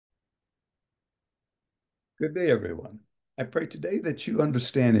Good day, everyone. I pray today that you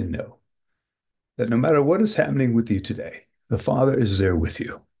understand and know that no matter what is happening with you today, the Father is there with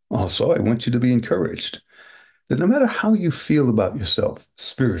you. Also, I want you to be encouraged that no matter how you feel about yourself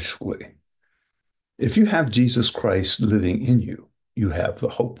spiritually, if you have Jesus Christ living in you, you have the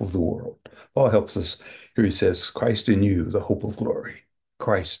hope of the world. Paul helps us here. He says, Christ in you, the hope of glory,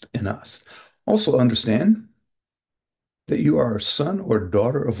 Christ in us. Also, understand that you are a son or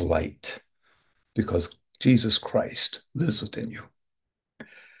daughter of light because Jesus Christ lives within you.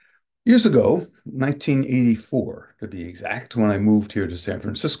 Years ago, 1984 to be exact, when I moved here to San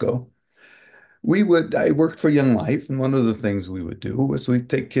Francisco, I worked for Young Life, and one of the things we would do was we'd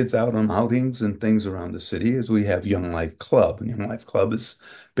take kids out on outings and things around the city as we have Young Life Club. And Young Life Club is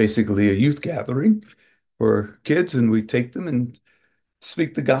basically a youth gathering for kids, and we take them and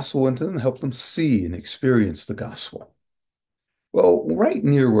speak the gospel into them, help them see and experience the gospel. Well, right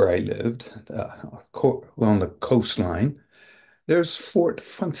near where I lived, along the coastline, there's Fort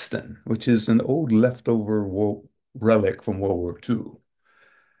Funston, which is an old leftover relic from World War II.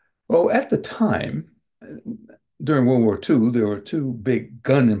 Well, at the time, during World War II, there were two big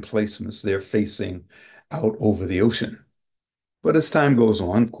gun emplacements there facing out over the ocean. But as time goes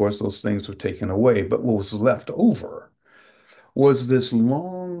on, of course, those things were taken away. But what was left over was this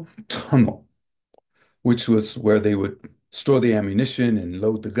long tunnel, which was where they would store the ammunition and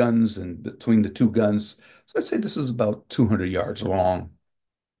load the guns and between the two guns. So I'd say this is about 200 yards long.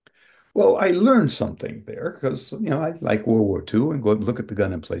 Well, I learned something there because, I like World War II and go look at the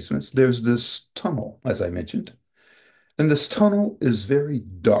gun emplacements. There's this tunnel, as I mentioned, and this tunnel is very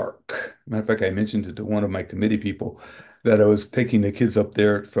dark. Matter of fact, I mentioned it to one of my committee people that I was taking the kids up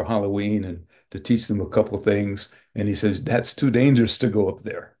there for Halloween and to teach them a couple things. And he says, that's too dangerous to go up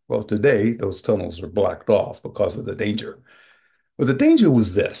there. Well, today, those tunnels are blocked off because of the danger. But the danger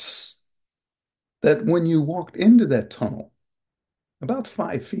was this, that when you walked into that tunnel, about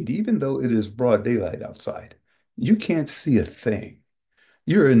 5 feet, even though it is broad daylight outside, you can't see a thing.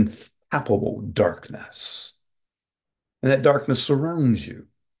 You're in palpable darkness, and that darkness surrounds you.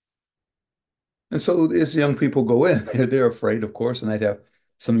 And so as young people go in, they're afraid, of course, and I'd have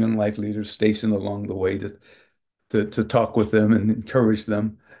some young life leaders stationed along the way to talk with them and encourage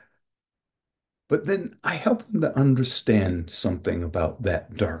them. But then I help them to understand something about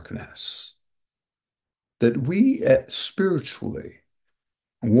that darkness, that we spiritually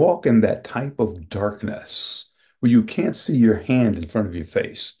walk in that type of darkness where you can't see your hand in front of your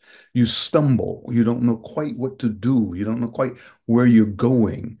face. You stumble. You don't know quite what to do. You don't know quite where you're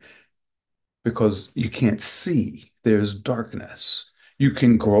going because you can't see. There's darkness. You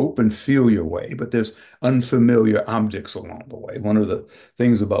can grope and feel your way, but there's unfamiliar objects along the way. One of the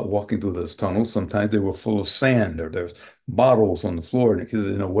things about walking through those tunnels, sometimes they were full of sand or there's bottles on the floor and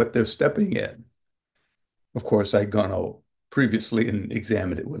you know what they're stepping in. Of course, I'd gone out previously and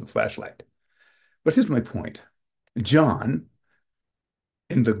examined it with a flashlight. But here's my point. John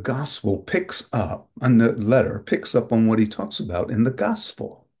in the gospel picks up on the letter, picks up on what he talks about in the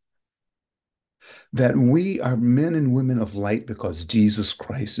gospel, that we are men and women of light because Jesus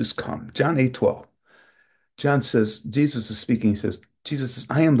Christ is come. John 8:12. John says, Jesus is speaking, he says, Jesus says,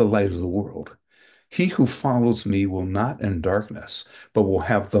 I am the light of the world. He who follows me will not in darkness, but will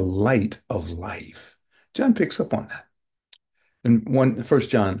have the light of life. John picks up on that. In 1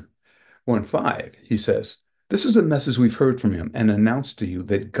 John 1:5, he says, this is the message we've heard from him and announced to you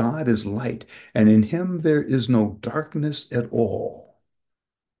that God is light, and in him there is no darkness at all,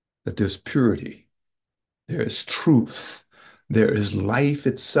 that there's purity, there is truth, there is life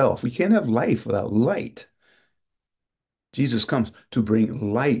itself. We can't have life without light. Jesus comes to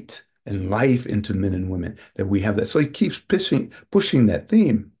bring light and life into men and women, that we have that. So he keeps pushing that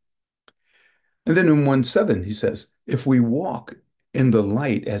theme. And then in 1:7, he says, if we walk in the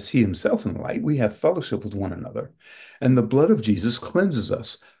light as he himself in the light, we have fellowship with one another. And the blood of Jesus cleanses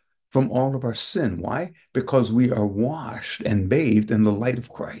us from all of our sin. Why? Because we are washed and bathed in the light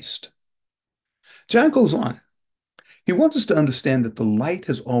of Christ. John goes on. He wants us to understand that the light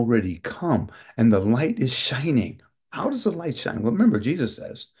has already come and the light is shining. How does the light shine? Well, remember, Jesus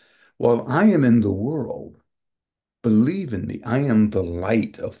says, while I am in the world, believe in me. I am the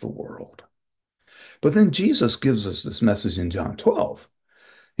light of the world. But then Jesus gives us this message in John 12.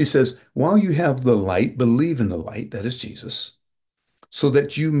 He says, while you have the light, believe in the light, that is Jesus, so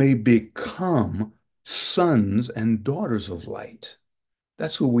that you may become sons and daughters of light.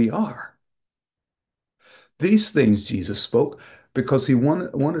 That's who we are. These things Jesus spoke because he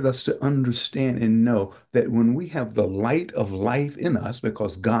wanted us to understand and know that when we have the light of life in us,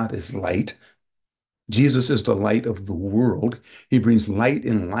 because God is light, Jesus is the light of the world, he brings light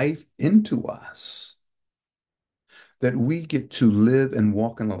and life into us. that we get to live and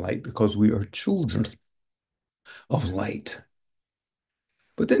walk in the light because we are children of light.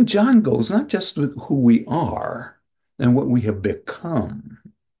 But then John goes not just with who we are and what we have become,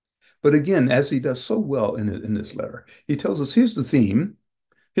 but again, as he does so well in this letter, he tells us here's the theme.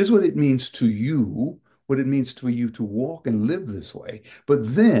 Here's what it means to you, what it means for you to walk and live this way.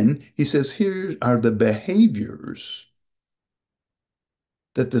 But then he says, here are the behaviors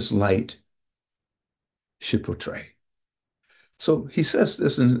that this light should portray. So he says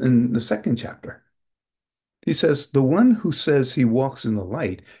this in the second chapter. He says, the one who says he walks in the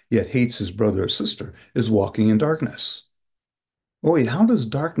light, yet hates his brother or sister, is walking in darkness. Oh, wait, how does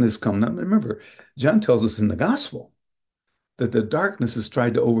darkness come? Now, remember, John tells us in the gospel that the darkness has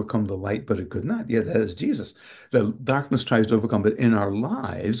tried to overcome the light, but it could not. Yeah, that is Jesus. The darkness tries to overcome, but in our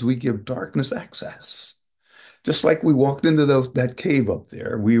lives, we give darkness access. Just like we walked into that cave up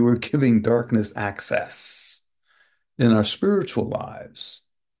there, we were giving darkness access in our spiritual lives.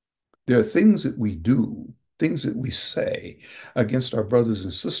 There are things that we do, things that we say against our brothers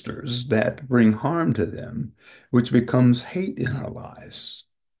and sisters that bring harm to them, which becomes hate in our lives.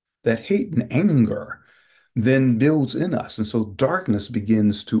 That hate and anger then builds in us. And so darkness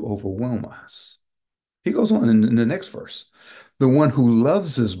begins to overwhelm us. He goes on in the next verse. The one who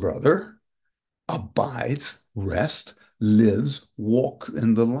loves his brother abides, rests, lives, walks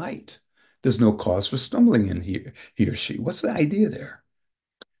in the light. There's no cause for stumbling in he or she. What's the idea there?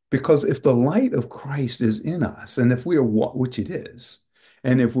 Because if the light of Christ is in us, and if we are, which it is,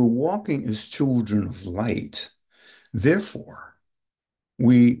 and if we're walking as children of light, therefore,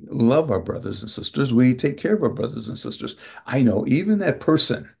 we love our brothers and sisters. We take care of our brothers and sisters. I know even that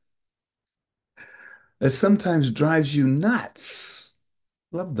person that sometimes drives you nuts,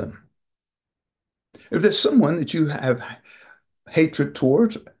 love them. If there's someone that you have hatred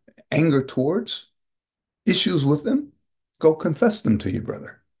towards, anger towards, issues with them, go confess them to your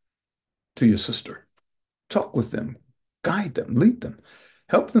brother, to your sister. Talk with them, guide them, lead them,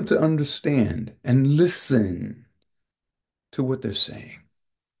 help them to understand and listen to what they're saying.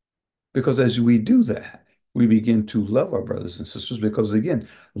 Because as we do that, we begin to love our brothers and sisters because, again,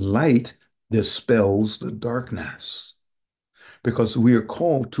 light dispels the darkness. Because we are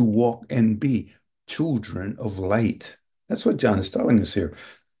called to walk and be children of light. That's what John is telling us here,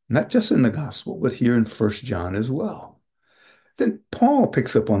 not just in the gospel, but here in First John as well. Then Paul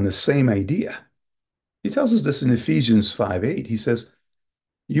picks up on the same idea. He tells us this in Ephesians 5:8. He says,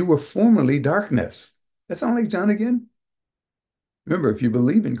 you were formerly darkness. That sound like John again? Remember, if you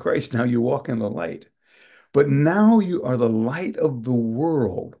believe in Christ, now you walk in the light. But now you are the light of the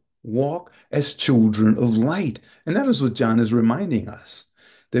world. Walk as children of light. And that is what John is reminding us,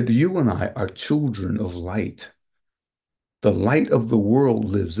 that you and I are children of light. The light of the world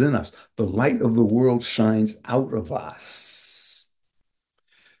lives in us. The light of the world shines out of us.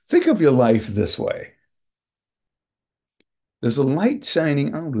 Think of your life this way. There's a light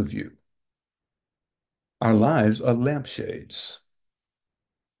shining out of you. Our lives are lampshades.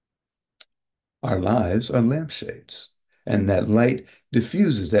 Our lives are lampshades. And that light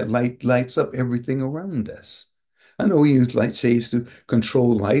diffuses, that light lights up everything around us. I know we use light shades to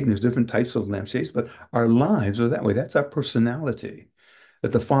control light, and there's different types of lampshades, but our lives are that way. That's our personality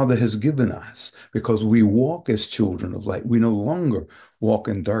that the Father has given us because we walk as children of light. We no longer walk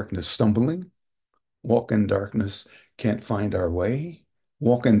in darkness, stumbling, walk in darkness, can't find our way,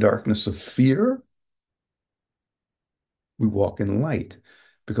 walk in darkness of fear. We walk in light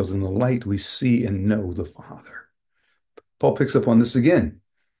because in the light we see and know the Father. Paul picks up on this again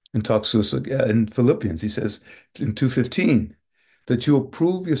and talks to us in Philippians. He says in 2:15 that you will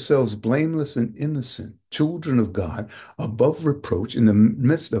prove yourselves blameless and innocent, children of God, above reproach in the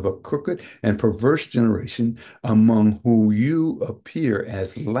midst of a crooked and perverse generation, among whom you appear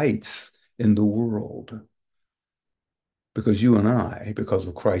as lights in the world. Because you and I, because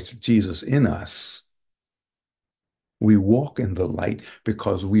of Christ Jesus in us, we walk in the light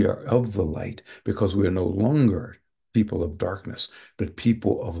because we are of the light, because we are no longer people of darkness, but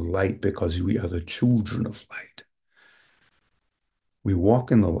people of light because we are the children of light. We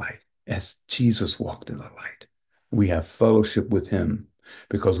walk in the light as Jesus walked in the light. We have fellowship with him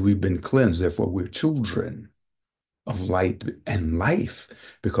because we've been cleansed. Therefore, we're children of light and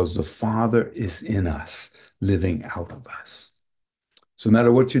life because the Father is in us, living out of us. So no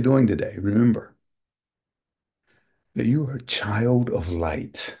matter what you're doing today, remember that you are a child of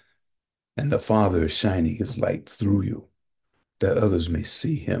light and the Father is shining his light through you that others may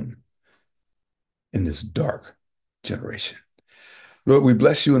see him in this dark generation. Lord, we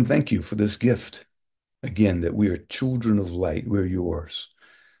bless you and thank you for this gift. Again, that we are children of light. We're yours.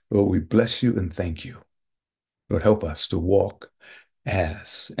 Lord, we bless you and thank you. Lord, help us to walk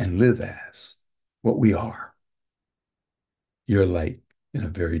as and live as what we are, your light in a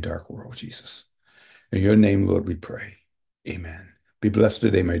very dark world, Jesus. In your name, Lord, we pray. Amen. Be blessed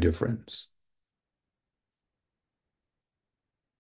today, my dear friends.